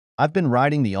I've been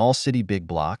riding the All-City Big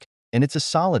Block, and it's a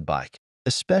solid bike,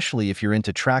 especially if you're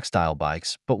into track-style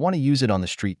bikes but want to use it on the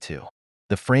street too.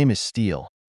 The frame is steel,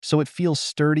 so it feels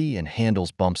sturdy and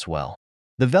handles bumps well.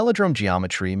 The velodrome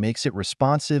geometry makes it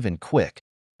responsive and quick,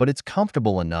 but it's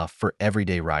comfortable enough for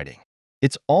everyday riding.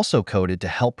 It's also coated to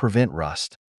help prevent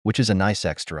rust, which is a nice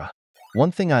extra.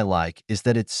 One thing I like is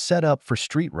that it's set up for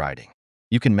street riding.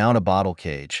 You can mount a bottle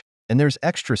cage, and there's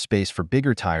extra space for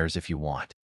bigger tires if you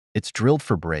want. It's drilled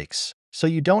for brakes, so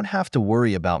you don't have to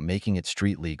worry about making it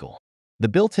street legal. The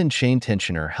built-in chain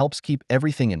tensioner helps keep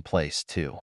everything in place,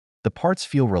 too. The parts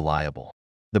feel reliable.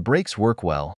 The brakes work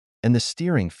well, and the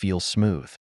steering feels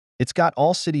smooth. It's got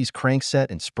All-City's crankset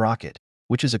and sprocket,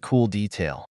 which is a cool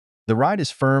detail. The ride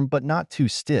is firm but not too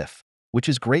stiff, which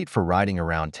is great for riding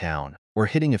around town or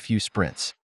hitting a few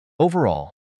sprints.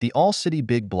 Overall, the All-City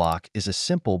Big Block is a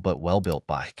simple but well-built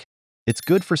bike. It's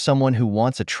good for someone who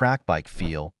wants a track bike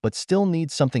feel but still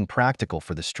needs something practical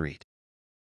for the street.